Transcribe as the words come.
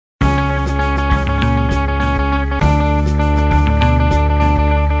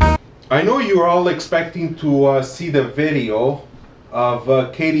I know you're all expecting to see the video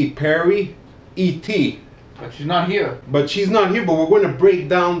of Katy Perry E.T. But she's not here. But she's not here, but we're going to break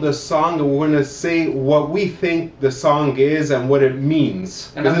down the song and we're going to say what we think the song is and what it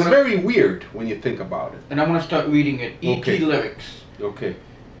means. Because it's very weird when you think about it. And I'm going to start reading it. E.T. lyrics. Okay.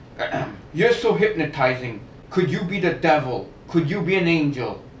 You're so hypnotizing. Could you be the devil? Could you be an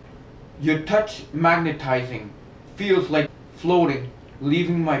angel? Your touch magnetizing. Feels like floating,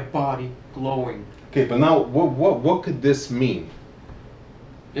 leaving my body glowing. Okay, but now what could this mean?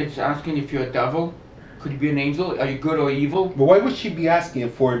 It's asking if you're a devil. Could you be an angel? Are you good or evil? But why would she be asking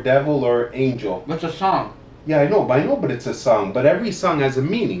for a devil or angel? What's a song? Yeah, I know, but it's a song. But every song has a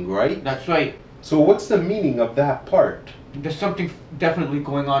meaning, right? That's right. So what's the meaning of that part? There's something definitely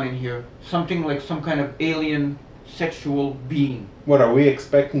going on in here. Something like some kind of alien sexual being. What, are we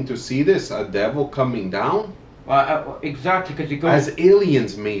expecting to see this? A devil coming down? Exactly, because it goes... As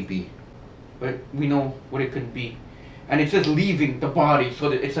aliens, maybe. But we know what it could be. And it says leaving the body, so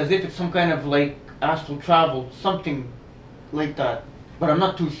that it's as if it's some kind of like astral travel, something like that. But I'm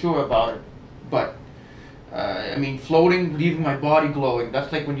not too sure about it. But, I mean, floating, leaving my body glowing.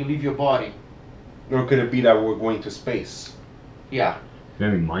 That's like when you leave your body. Or could it be that we're going to space? Yeah.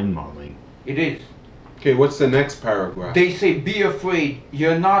 Very mind-boggling. It is. Okay, what's the next paragraph? They say, be afraid.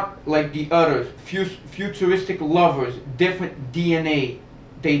 You're not like the others. Futuristic lovers, different DNA.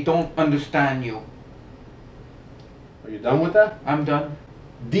 They don't understand you. Are you done with that? I'm done.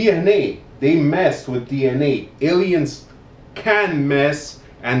 DNA. They mess with DNA. Aliens can mess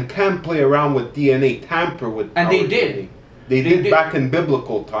and can play around with DNA, tamper with And our they did. DNA. They did back in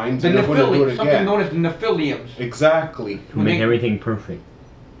biblical times. The and they're going to do it something again. known as the Nephilims. Exactly. To make everything perfect.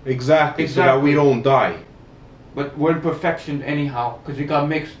 Exactly, so that we don't die. But we're in perfection anyhow, because it got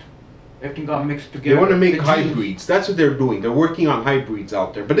mixed. Everything got mixed together. They want to make The hybrids. genes. That's what they're doing. They're working on hybrids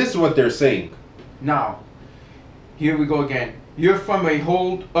out there. But this is what they're saying. Now, here we go again. You're from a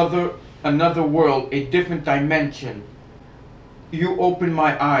whole another world, a different dimension. You open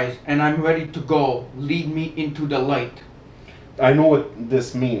my eyes, and I'm ready to go. Lead me into the light. I know what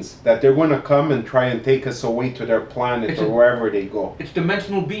this means. That they're going to come and try and take us away to their planet or wherever they go. It's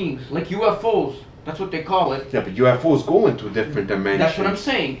dimensional beings, like UFOs. That's what they call it. Yeah, but UFOs go into different dimensions. That's what I'm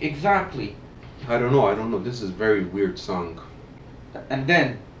saying, exactly. I don't know. This is a very weird song. And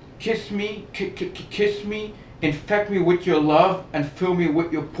then, kiss me, kiss me, infect me with your love, and fill me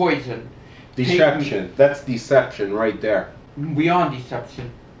with your poison. Deception. That's deception right there. Beyond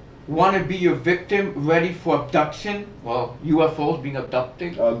deception. Want to be your victim, ready for abduction? Well, UFOs being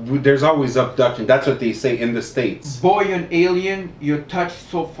abducted. There's always abduction. That's what they say in the States. Boy, you're an alien. You're touched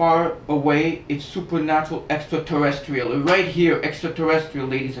so far away. It's supernatural, extraterrestrial. Right here, extraterrestrial,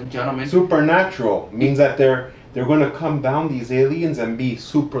 ladies and gentlemen. Supernatural means that they're going to come down, these aliens, and be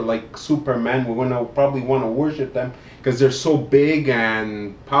like Superman. We're going to probably want to worship them because they're so big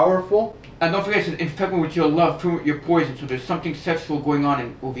and powerful. And don't forget, it's infect me with your love, fill me with your poison. So there's something sexual going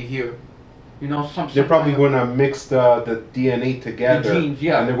on over here. You know, they're probably going to mix the DNA together. The genes,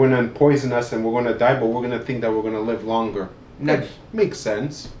 yeah. And they're going to poison us and we're going to die, but we're going to think that we're going to live longer. Next. That makes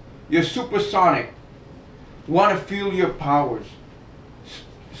sense. You're supersonic. Want to feel your powers.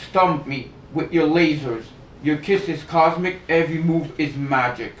 Stump me with your lasers. Your kiss is cosmic, every move is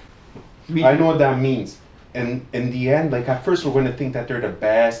magic. I know what that means. And in the end, like at first we're going to think that they're the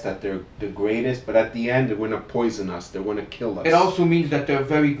best, that they're the greatest, but at the end they're going to poison us, they're going to kill us. It also means that they're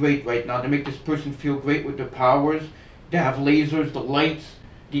very great right now. They make this person feel great with their powers. They have lasers, the lights,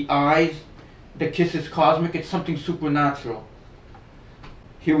 the eyes. The kiss is cosmic, it's something supernatural.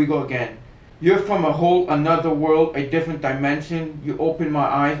 Here we go again. You're from a whole another world, a different dimension. You open my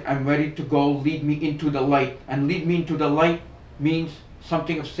eyes, I'm ready to go. Lead me into the light. And lead me into the light means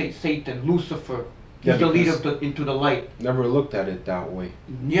something of Satan, Lucifer. He's the leader into the light. Never looked at it that way.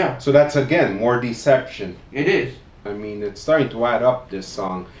 Yeah. So that's again more deception. It is. I mean, it's starting to add up, this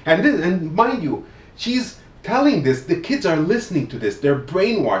song. And mind you, she's telling this, the kids are listening to this, they're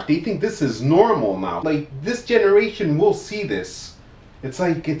brainwashed. They think this is normal now. Like this generation will see this. It's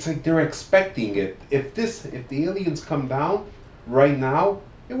like they're expecting it. If the aliens come down right now,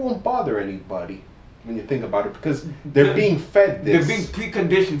 it won't bother anybody when you think about it, because they're being fed this. They're being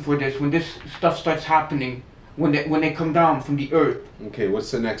preconditioned for this when this stuff starts happening, when they come down from the earth. Okay, what's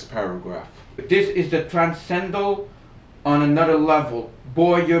the next paragraph? This is the transcendental on another level.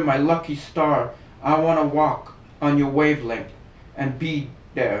 Boy, you're my lucky star. I want to walk on your wavelength and be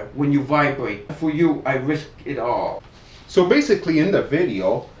there when you vibrate. For you, I risk it all. So basically in the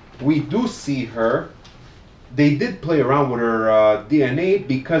video, we do see her they did play around with her DNA,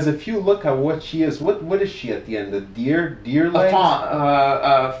 because if you look at what she is, what is she at the end? A deer legs?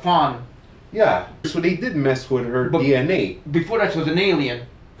 A fawn. Yeah. So they did mess with her But DNA. before that, she was an alien.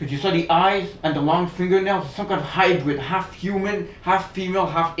 Because you saw the eyes and the long fingernails, some kind of hybrid, half human, half female,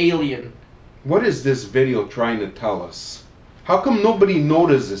 half alien. What is this video trying to tell us? How come nobody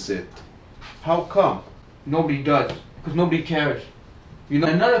notices it? How come? Nobody does, because nobody cares. You know,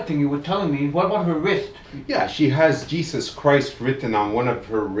 another thing you were telling me, what about her wrist? Yeah, she has Jesus Christ written on one of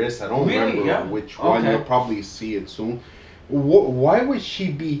her wrists. I don't Really? remember Yeah. which one. Okay. You'll probably see it soon. Why would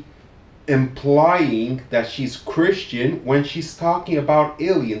she be implying that she's Christian when she's talking about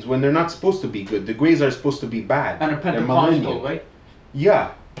aliens, when they're not supposed to be good? The Greys are supposed to be bad. And a They're Pentecostal, millennial. right?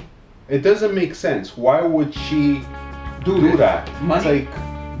 Yeah. It doesn't make sense. Why would she do this. that? Money. It's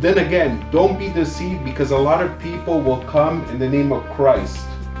like, then again, don't be deceived, because a lot of people will come in the name of Christ.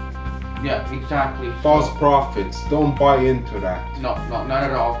 Yeah, exactly. False prophets. Don't buy into that. No, not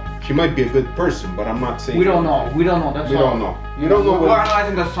at all. She might be a good person, but I'm not saying. We don't know. We don't know. That's We all. don't know. You don't know We're what.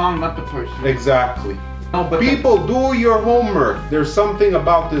 analyzing the song, not the person. Exactly. No, but People, do your homework. There's something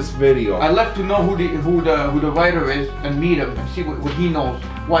about this video. I'd love to know who the writer is and meet him and see what he knows,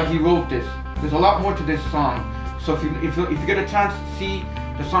 why he wrote this. There's a lot more to this song. So if you get a chance to see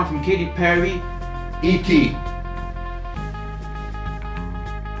the song from Katy Perry, E.T.